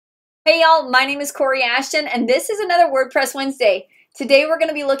Hey y'all, my name is Kori Ashton and this is another WordPress Wednesday. Today we're going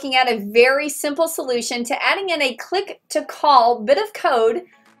to be looking at a very simple solution to adding in a click to call bit of code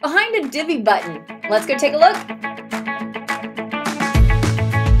behind a Divi button. Let's go take a look.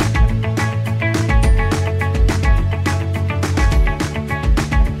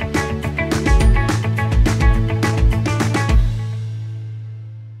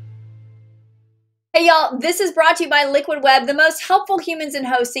 Hey y'all, this is brought to you by Liquid Web, the most helpful humans in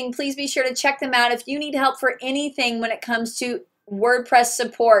hosting. Please be sure to check them out if you need help for anything when it comes to WordPress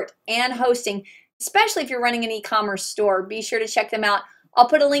support and hosting, especially if you're running an e-commerce store. Be sure to check them out. I'll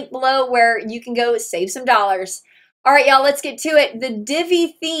put a link below where you can go save some dollars. All right, y'all, let's get to it. The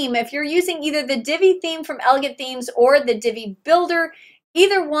Divi theme, if you're using either the Divi theme from Elegant Themes or the Divi Builder,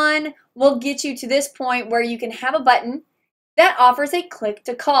 either one will get you to this point where you can have a button that offers a click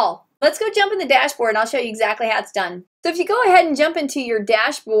to call. Let's go jump in the dashboard and I'll show you exactly how it's done. So if you go ahead and jump into your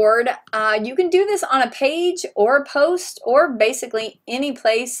dashboard, you can do this on a page or a post or basically any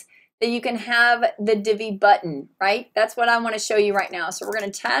place that you can have the Divi button, right? That's what I want to show you right now. So we're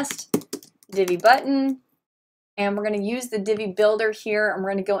going to test Divi button and we're going to use the Divi Builder here and we're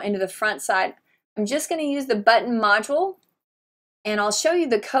going to go into the front side. I'm just going to use the button module and I'll show you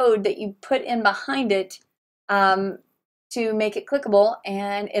the code that you put in behind it to make it clickable,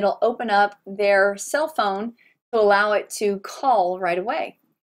 and it'll open up their cell phone to allow it to call right away.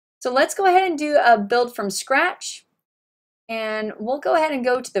 So let's go ahead and do a build from scratch, and we'll go ahead and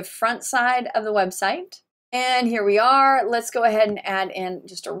go to the front side of the website. And here we are. Let's go ahead and add in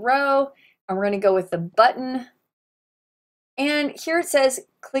just a row, and we're going to go with the button. And here it says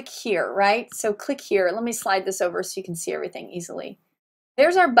click here, right? So click here. Let me slide this over so you can see everything easily.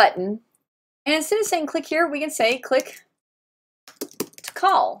 There's our button, and instead of saying click here, we can say click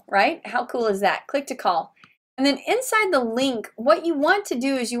call, right? How cool is that? Click to call. And then inside the link, what you want to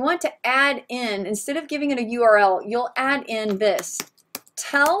do is you want to add in, instead of giving it a URL, you'll add in this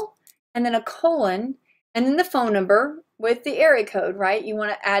tell and then a colon and then the phone number with the area code, right? You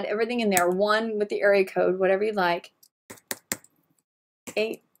want to add everything in there, one with the area code, whatever you like.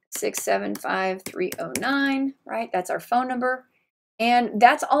 8675309, right? That's our phone number. And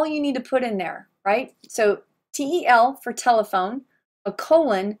that's all you need to put in there, right? So TEL for telephone, a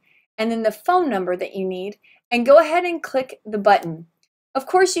colon, and then the phone number that you need, and go ahead and click the button. Of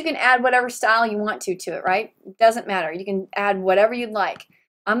course, you can add whatever style you want to it, right? It doesn't matter. You can add whatever you'd like.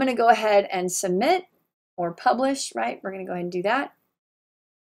 I'm going to go ahead and submit or publish, right? We're going to go ahead and do that.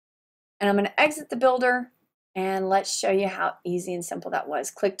 And I'm going to exit the builder, and let's show you how easy and simple that was.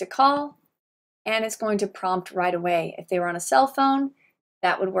 Click to call, and it's going to prompt right away. If they were on a cell phone,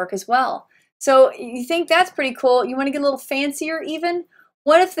 that would work as well. So you think that's pretty cool. You want to get a little fancier even?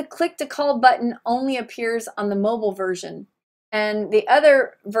 What if the click to call button only appears on the mobile version and the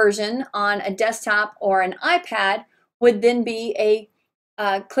other version on a desktop or an iPad would then be a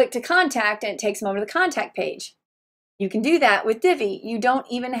click to contact and it takes them over to the contact page? You can do that with Divi. You don't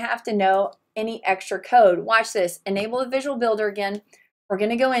even have to know any extra code. Watch this. Enable the Visual Builder again. We're going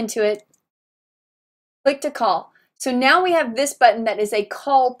to go into it. Click to call. So now we have this button that is a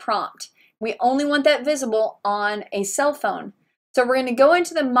call prompt. We only want that visible on a cell phone. So we're going to go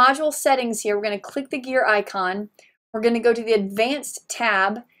into the module settings here. We're going to click the gear icon. We're going to go to the advanced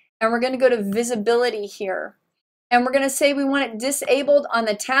tab and we're going to go to visibility here. And we're going to say we want it disabled on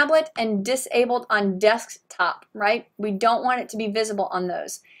the tablet and disabled on desktop, right? We don't want it to be visible on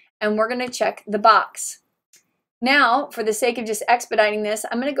those. And we're going to check the box. Now, for the sake of just expediting this,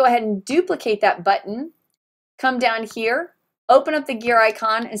 I'm going to go ahead and duplicate that button. Come down here. Open up the gear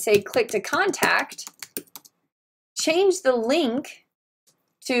icon and say click to contact. Change the link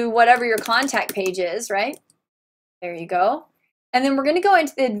to whatever your contact page is, right? There you go. And then we're going to go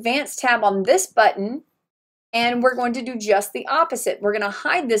into the advanced tab on this button and we're going to do just the opposite. We're going to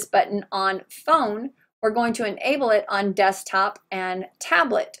hide this button on phone. We're going to enable it on desktop and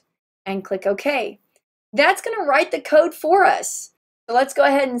tablet and click OK. That's going to write the code for us. So let's go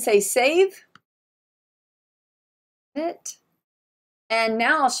ahead and say save. And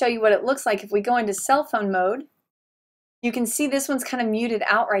now I'll show you what it looks like if we go into cell phone mode. You can see this one's kind of muted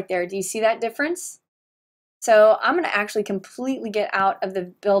out right there. Do you see that difference? So I'm going to actually completely get out of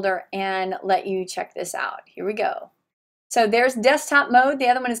the builder and let you check this out. Here we go. So there's desktop mode. The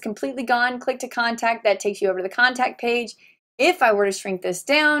other one is completely gone. Click to contact. That takes you over to the contact page. If I were to shrink this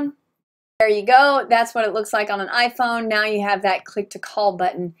down, there you go. That's what it looks like on an iPhone. Now you have that click to call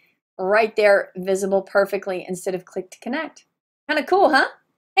button right there visible perfectly instead of click to connect. Kind of cool, huh?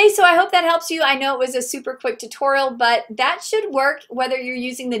 Hey, so I hope that helps you. I know it was a super quick tutorial, but that should work whether you're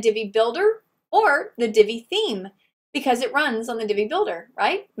using the Divi Builder or the Divi theme. because it runs on the Divi Builder,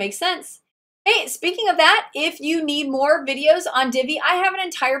 right? Makes sense. Hey, speaking of that, if you need more videos on Divi, I have an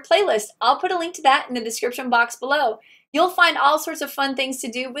entire playlist. I'll put a link to that in the description box below. You'll find all sorts of fun things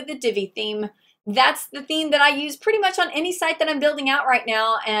to do with the Divi theme. That's the theme that I use pretty much on any site that I'm building out right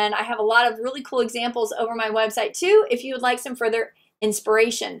now, and I have a lot of really cool examples over my website too if you would like some further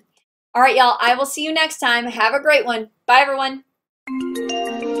inspiration. All right, y'all, I will see you next time. Have a great one. Bye, everyone.